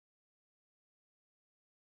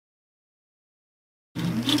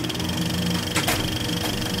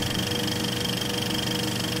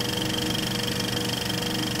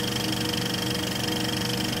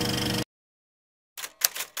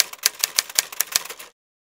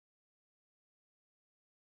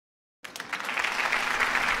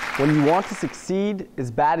When you want to succeed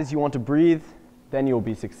as bad as you want to breathe, then you'll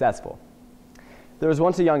be successful. There was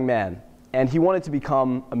once a young man, and he wanted to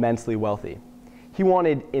become immensely wealthy. He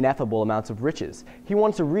wanted ineffable amounts of riches. He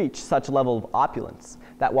wanted to reach such a level of opulence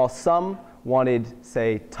that while some wanted,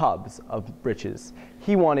 say, tubs of riches,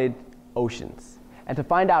 he wanted oceans. And to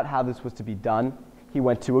find out how this was to be done, he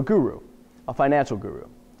went to a guru, a financial guru.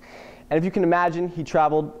 And if you can imagine, he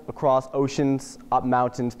traveled across oceans, up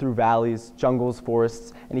mountains, through valleys, jungles,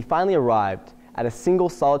 forests, and he finally arrived at a single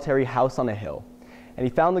solitary house on a hill. And he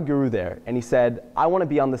found the guru there, and he said, "I want to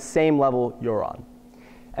be on the same level you're on."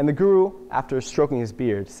 And the guru, after stroking his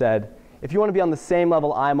beard, said, "If you want to be on the same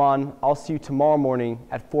level I'm on, I'll see you tomorrow morning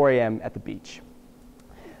at 4 a.m. at the beach."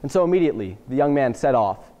 And so immediately, the young man set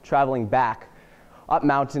off, traveling back, up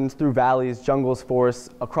mountains, through valleys, jungles, forests,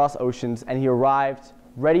 across oceans, and he arrived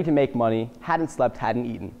ready to make money, hadn't slept, hadn't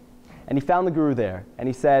eaten. And he found the guru there, and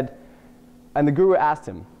he said, and the guru asked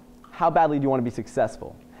him, "How badly do you want to be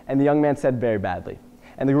successful?" And the young man said, "Very badly."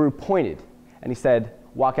 And the guru pointed, and he said,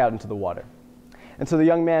 "Walk out into the water." And so the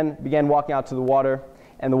young man began walking out to the water,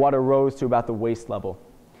 and the water rose to about the waist level.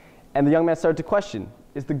 And the young man started to question,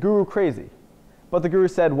 is the guru crazy? But the guru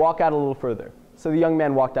said, "Walk out a little further." So the young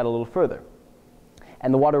man walked out a little further.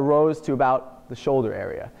 And the water rose to about the shoulder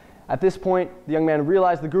area. At this point, the young man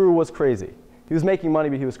realized the guru was crazy. He was making money,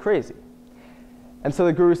 but he was crazy. And so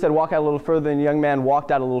the guru said, "Walk out a little further," and the young man walked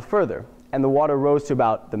out a little further, and the water rose to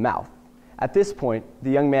about the mouth. At this point, the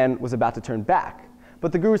young man was about to turn back.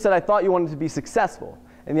 But the guru said, "I thought you wanted to be successful."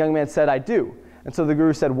 And the young man said, "I do." And so the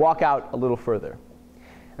guru said, "Walk out a little further."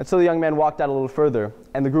 And so the young man walked out a little further,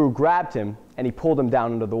 and the guru grabbed him, and he pulled him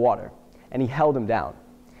down into the water. And he held him down.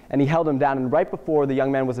 And he held him down, and right before the young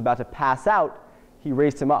man was about to pass out, he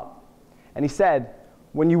raised him up. And he said,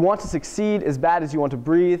 "When you want to succeed as bad as you want to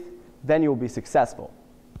breathe, then you will be successful."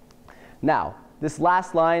 Now, this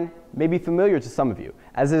last line may be familiar to some of you,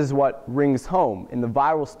 as it is what rings home in the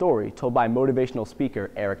viral story told by motivational speaker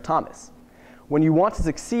Eric Thomas. When you want to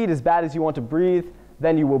succeed as bad as you want to breathe,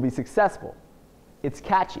 then you will be successful. It's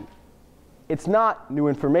catchy. It's not new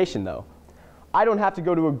information, though. I don't have to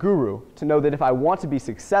go to a guru to know that if I want to be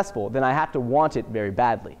successful, then I have to want it very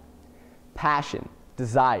badly. Passion,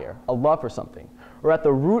 desire, a love for something, are at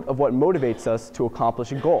the root of what motivates us to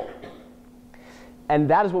accomplish a goal. And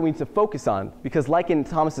that is what we need to focus on, because like in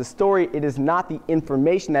Thomas's story, it is not the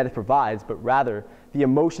information that it provides, but rather the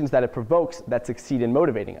emotions that it provokes that succeed in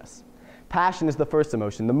motivating us. Passion is the first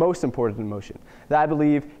emotion, the most important emotion, that I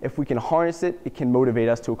believe if we can harness it, it can motivate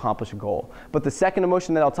us to accomplish a goal. But the second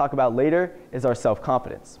emotion that I'll talk about later is our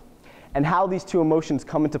self-confidence, and how these two emotions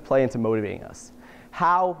come into play into motivating us.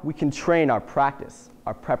 How we can train our practice,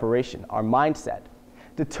 our preparation, our mindset,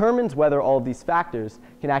 determines whether all of these factors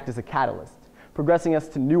can act as a catalyst, progressing us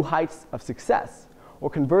to new heights of success, or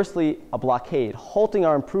conversely, a blockade, halting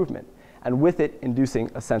our improvement, and with it, inducing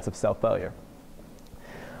a sense of self-failure.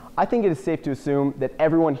 I think it is safe to assume that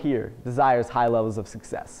everyone here desires high levels of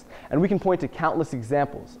success, and we can point to countless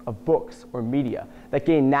examples of books or media that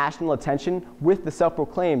gain national attention with the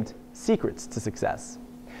self-proclaimed secrets to success.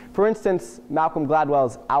 For instance, Malcolm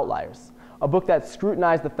Gladwell's Outliers, a book that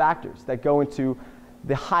scrutinized the factors that go into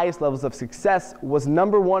the highest levels of success, was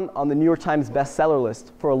 #1 on the New York Times bestseller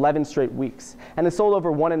list for 11 straight weeks, and has sold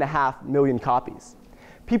over 1.5 million copies.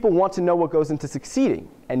 People want to know what goes into succeeding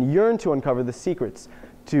and yearn to uncover the secrets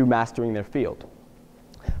to mastering their field.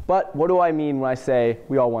 But what do I mean when I say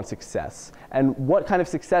we all want success? And what kind of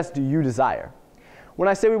success do you desire? When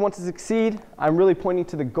I say we want to succeed, I'm really pointing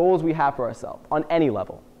to the goals we have for ourselves on any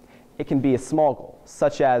level. It can be a small goal,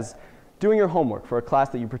 such as doing your homework for a class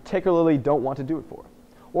that you particularly don't want to do it for,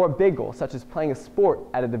 or a big goal, such as playing a sport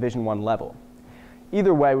at a Division I level.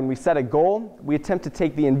 Either way, when we set a goal, we attempt to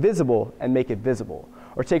take the invisible and make it visible,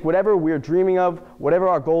 or take whatever we're dreaming of, whatever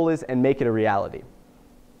our goal is, and make it a reality.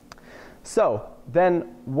 So,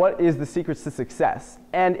 then, what is the secrets to success?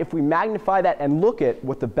 And if we magnify that and look at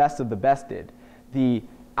what the best of the best did, the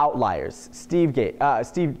outliers, Steve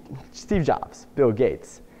Jobs, Bill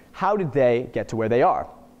Gates, how did they get to where they are?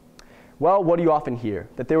 Well, what do you often hear?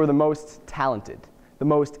 That they were the most talented, the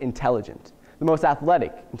most intelligent, the most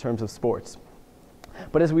athletic in terms of sports.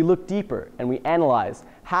 But as we look deeper and we analyze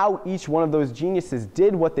how each one of those geniuses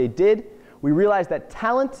did what they did, we realize that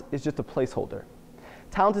talent is just a placeholder.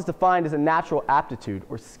 Talent is defined as a natural aptitude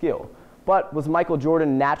or skill. But was Michael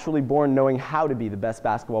Jordan naturally born knowing how to be the best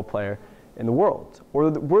basketball player in the world?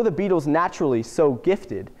 Or were the Beatles naturally so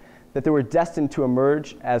gifted that they were destined to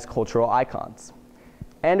emerge as cultural icons?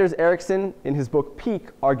 Anders Ericsson, in his book Peak,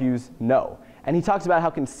 argues no. And he talks about how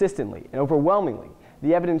consistently and overwhelmingly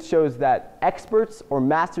the evidence shows that experts or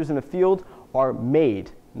masters in a field are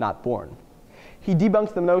made, not born. He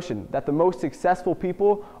debunks the notion that the most successful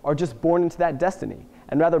people are just born into that destiny,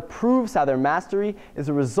 and rather proves how their mastery is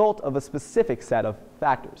a result of a specific set of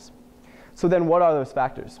factors. So then what are those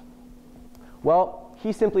factors? Well,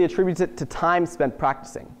 he simply attributes it to time spent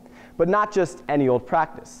practicing, but not just any old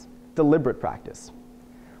practice, deliberate practice.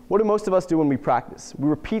 What do most of us do when we practice? We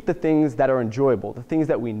repeat the things that are enjoyable, the things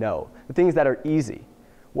that we know, the things that are easy.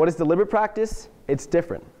 What is deliberate practice? It's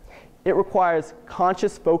different. It requires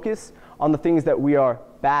conscious focus on the things that we are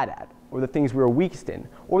bad at, or the things we are weakest in,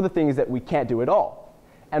 or the things that we can't do at all.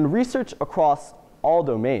 And research across all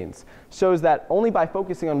domains shows that only by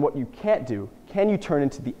focusing on what you can't do can you turn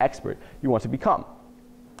into the expert you want to become.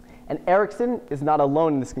 And Erikson is not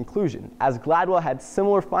alone in this conclusion, as Gladwell had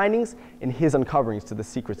similar findings in his uncoverings to the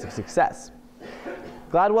secrets of success.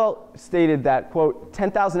 Gladwell stated that, quote,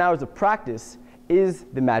 10,000 hours of practice is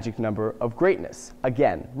the magic number of greatness.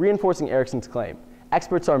 Again, reinforcing Erikson's claim.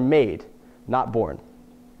 Experts are made, not born.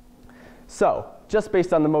 So, just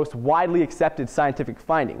based on the most widely accepted scientific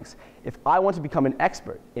findings, if I want to become an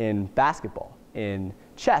expert in basketball, in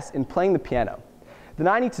chess, in playing the piano, then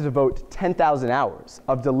I need to devote 10,000 hours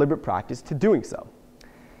of deliberate practice to doing so.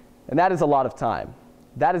 And that is a lot of time.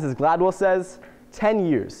 That is, as Gladwell says, 10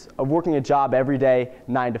 years of working a job every day,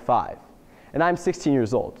 9 to 5. And I'm 16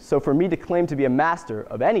 years old, so for me to claim to be a master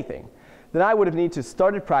of anything, then I would have needed to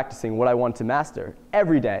started practicing what I want to master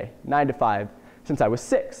every day, 9 to 5, since I was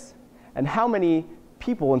 6. And how many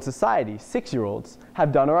people in society, 6-year-olds,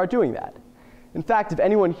 have done or are doing that? In fact, if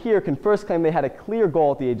anyone here can first claim they had a clear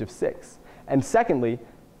goal at the age of 6, and secondly,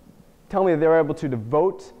 tell me that they were able to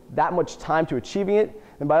devote that much time to achieving it,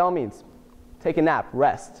 then by all means, take a nap,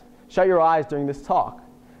 rest, shut your eyes during this talk,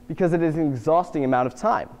 because it is an exhausting amount of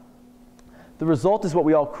time. The result is what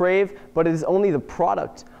we all crave, but it is only the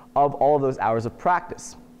product of all of those hours of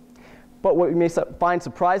practice. But what we may find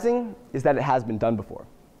surprising is that it has been done before.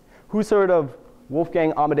 Who's heard of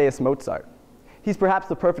Wolfgang Amadeus Mozart? He's perhaps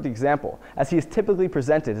the perfect example, as he is typically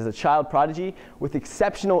presented as a child prodigy with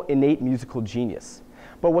exceptional innate musical genius.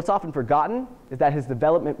 But what's often forgotten is that his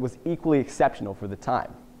development was equally exceptional for the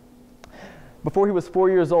time. Before he was 4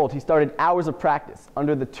 years old, he started hours of practice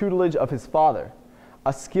under the tutelage of his father,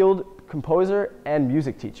 a skilled composer and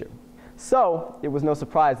music teacher. So it was no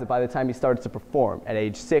surprise that by the time he started to perform at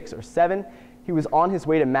age 6 or 7, he was on his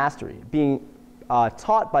way to mastery, being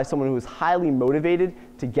taught by someone who was highly motivated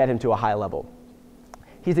to get him to a high level.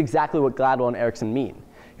 He's exactly what Gladwell and Erikson mean.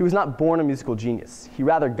 He was not born a musical genius. He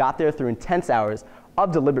rather got there through intense hours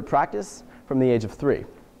of deliberate practice from the age of 3.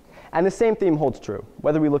 And the same theme holds true,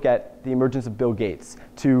 whether we look at the emergence of Bill Gates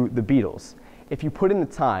to the Beatles. If you put in the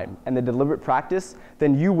time and the deliberate practice,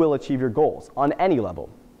 then you will achieve your goals on any level.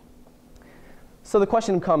 So the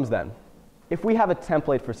question comes then, if we have a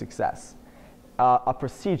template for success, a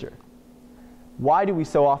procedure, why do we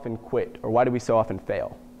so often quit, or why do we so often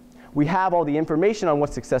fail? We have all the information on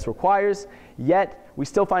what success requires, yet we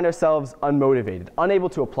still find ourselves unmotivated, unable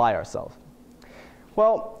to apply ourselves.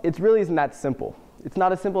 Well, it really isn't that simple. It's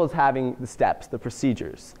not as simple as having the steps, the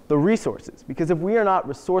procedures, the resources, because if we are not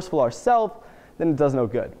resourceful ourselves, then it does no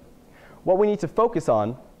good. What we need to focus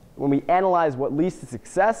on when we analyze what leads to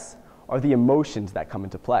success are the emotions that come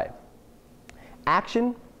into play.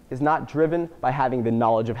 Action is not driven by having the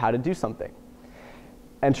knowledge of how to do something.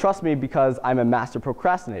 And trust me, because I'm a master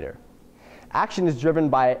procrastinator. Action is driven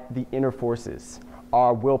by the inner forces,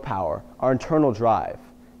 our willpower, our internal drive.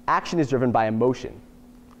 Action is driven by emotion.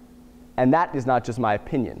 And that is not just my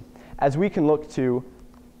opinion, as we can look to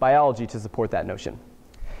biology to support that notion.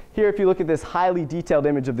 Here, if you look at this highly detailed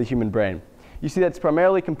image of the human brain, you see that it's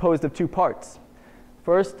primarily composed of 2 parts.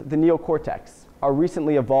 First, the neocortex, our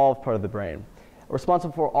recently evolved part of the brain,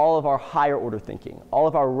 responsible for all of our higher order thinking, all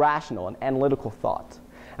of our rational and analytical thought.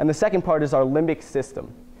 And the second part is our limbic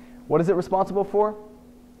system. What is it responsible for?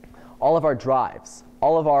 All of our drives,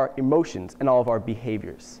 all of our emotions, and all of our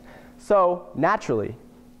behaviors. So, naturally,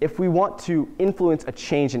 if we want to influence a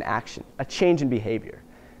change in action, a change in behavior,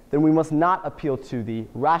 then we must not appeal to the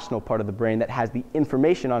rational part of the brain that has the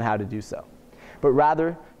information on how to do so, but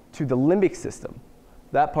rather to the limbic system,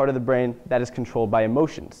 that part of the brain that is controlled by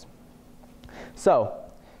emotions. So,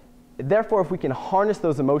 therefore, if we can harness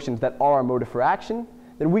those emotions that are our motive for action,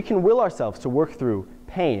 then we can will ourselves to work through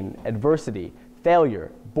pain, adversity,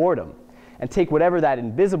 failure, boredom, and take whatever that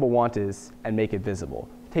invisible want is and make it visible.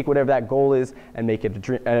 Take whatever that goal is and make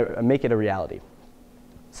it a reality.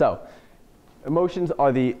 So, emotions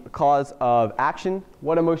are the cause of action.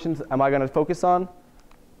 What emotions am I going to focus on?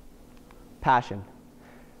 Passion.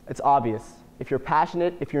 It's obvious. If you're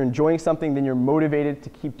passionate, if you're enjoying something, then you're motivated to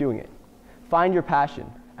keep doing it. Find your passion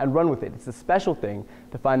and run with it. It's a special thing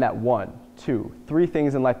to find that 1, 2, 3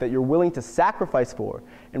 things in life that you're willing to sacrifice for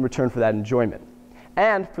in return for that enjoyment.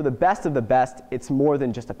 And for the best of the best, it's more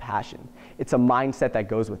than just a passion. It's a mindset that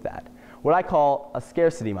goes with that. What I call a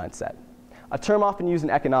scarcity mindset. A term often used in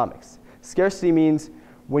economics. Scarcity means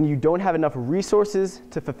when you don't have enough resources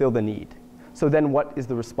to fulfill the need. So then what is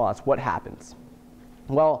the response? What happens?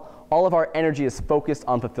 Well, all of our energy is focused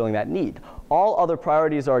on fulfilling that need. All other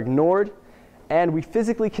priorities are ignored, and we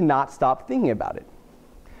physically cannot stop thinking about it.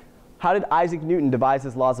 How did Isaac Newton devise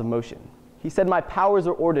his laws of motion? He said, "My powers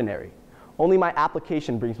are ordinary. Only my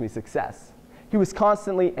application brings me success." He was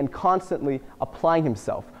constantly applying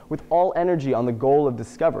himself with all energy on the goal of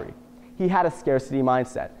discovery. He had a scarcity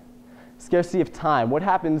mindset. Scarcity of time. What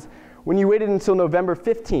happens when you waited until November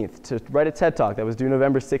 15th to write a TED Talk that was due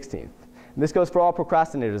November 16th? And this goes for all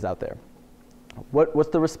procrastinators out there. What's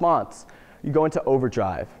the response? You go into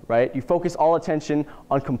overdrive, right? You focus all attention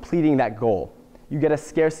on completing that goal. You get a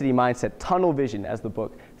scarcity mindset, tunnel vision, as the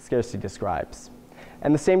book Scarcity describes.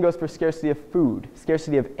 And the same goes for scarcity of food,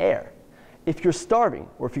 scarcity of air. If you're starving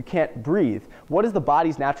or if you can't breathe, what is the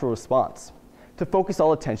body's natural response? To focus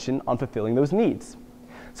all attention on fulfilling those needs.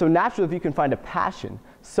 So naturally, if you can find a passion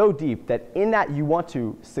so deep that in that you want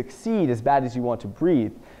to succeed as bad as you want to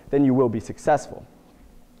breathe, then you will be successful.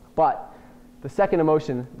 But the second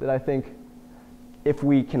emotion that I think, if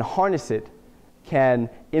we can harness it, can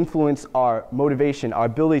influence our motivation, our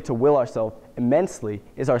ability to will ourselves immensely,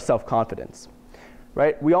 is our self-confidence.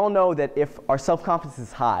 Right? We all know that if our self-confidence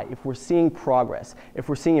is high, if we're seeing progress, if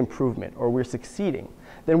we're seeing improvement, or we're succeeding,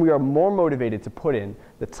 then we are more motivated to put in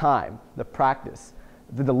the time, the practice,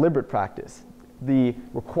 the deliberate practice, the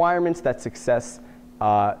requirements that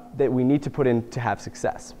that we need to put in to have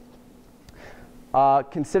success.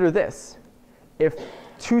 Consider this. If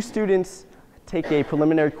 2 students take a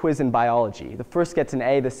preliminary quiz in biology, the first gets an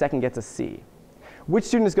A, the second gets a C, which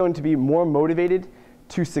student is going to be more motivated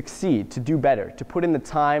to succeed, to do better, to put in the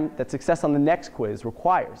time that success on the next quiz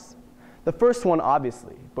requires? The first one,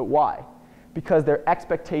 obviously, but why? Because their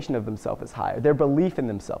expectation of themselves is higher, their belief in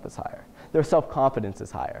themselves is higher, their self-confidence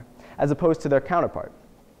is higher, as opposed to their counterpart.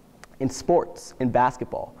 In sports, in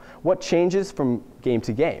basketball, what changes from game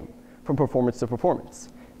to game, from performance to performance?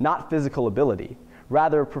 Not physical ability.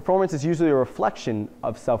 Rather, performance is usually a reflection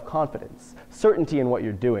of self-confidence, certainty in what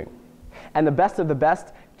you're doing. And the best of the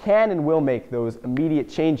best can and will make those immediate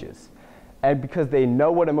changes, and because they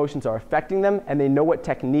know what emotions are affecting them, and they know what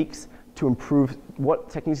techniques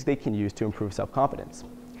they can use to improve self-confidence.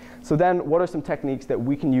 So then, what are some techniques that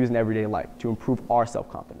we can use in everyday life to improve our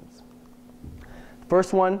self-confidence?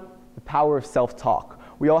 First one, the power of self-talk.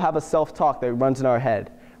 We all have a self-talk that runs in our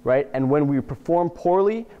head, right? And when we perform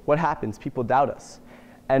poorly, what happens? People doubt us.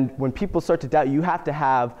 And when people start to doubt you, have to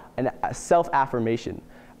have a self-affirmation,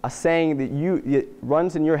 a saying that it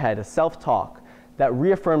runs in your head, a self-talk that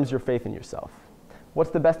reaffirms your faith in yourself. What's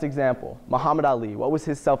the best example? Muhammad Ali. What was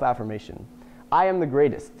his self-affirmation? I am the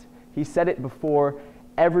greatest. He said it before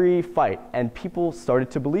every fight, and people started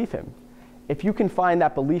to believe him. If you can find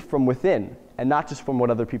that belief from within, and not just from what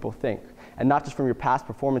other people think, and not just from your past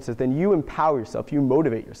performances, then you empower yourself, you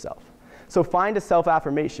motivate yourself. So find a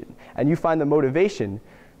self-affirmation, and you find the motivation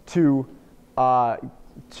to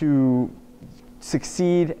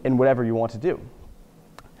succeed in whatever you want to do.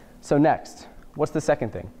 So next, what's the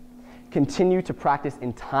second thing? Continue to practice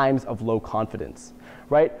in times of low confidence,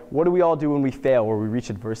 right? What do we all do when we fail or we reach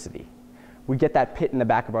adversity? We get that pit in the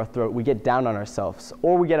back of our throat, we get down on ourselves,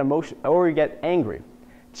 or we get angry.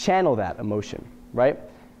 Channel that emotion, right?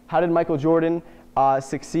 How did Michael Jordan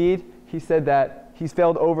succeed? He said that he's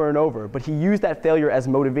failed over and over, but he used that failure as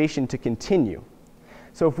motivation to continue.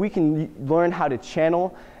 So if we can learn how to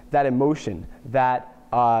channel that emotion, that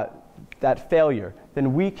failure,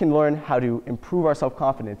 then we can learn how to improve our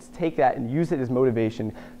self-confidence, take that and use it as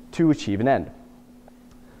motivation to achieve an end.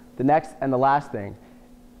 The next and the last thing,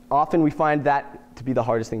 often we find that to be the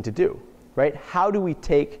hardest thing to do, right? How do we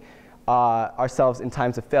take ourselves in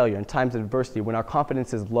times of failure, in times of adversity, when our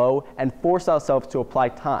confidence is low, and force ourselves to apply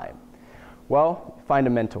time? Well, find a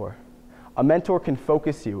mentor. A mentor can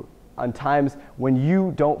focus you on times when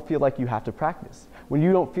you don't feel like you have to practice, when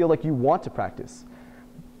you don't feel like you want to practice.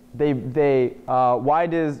 Look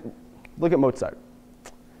at Mozart.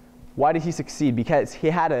 Why did he succeed? Because he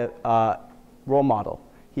had a role model.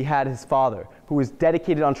 He had his father, who was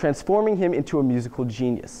dedicated on transforming him into a musical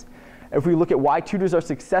genius. If we look at why tutors are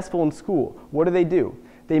successful in school, what do?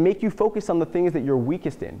 They make you focus on the things that you're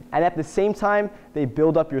weakest in, and at the same time, they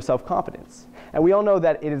build up your self-confidence. And we all know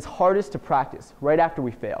that it is hardest to practice right after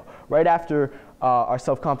we fail, right after our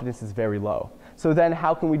self-confidence is very low. So then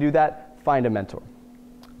how can we do that? Find a mentor.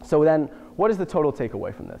 So then, what is the total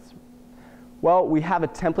takeaway from this? Well, we have a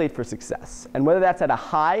template for success, and whether that's at a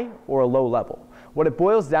high or a low level, what it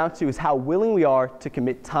boils down to is how willing we are to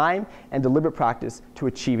commit time and deliberate practice to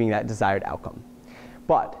achieving that desired outcome.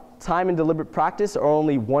 But time and deliberate practice are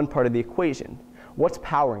only one part of the equation. What's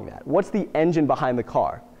powering that? What's the engine behind the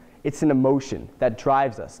car? It's an emotion that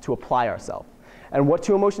drives us to apply ourselves. And what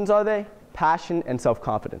two emotions are they? Passion and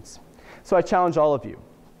self-confidence. So I challenge all of you.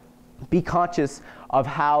 Be conscious of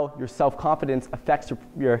how your self-confidence affects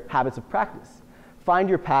your habits of practice. Find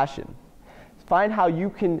your passion. Find how you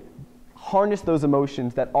can harness those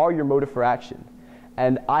emotions that are your motive for action.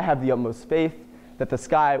 And I have the utmost faith that the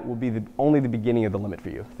sky will be only the beginning of the limit for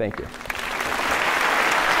you. Thank you.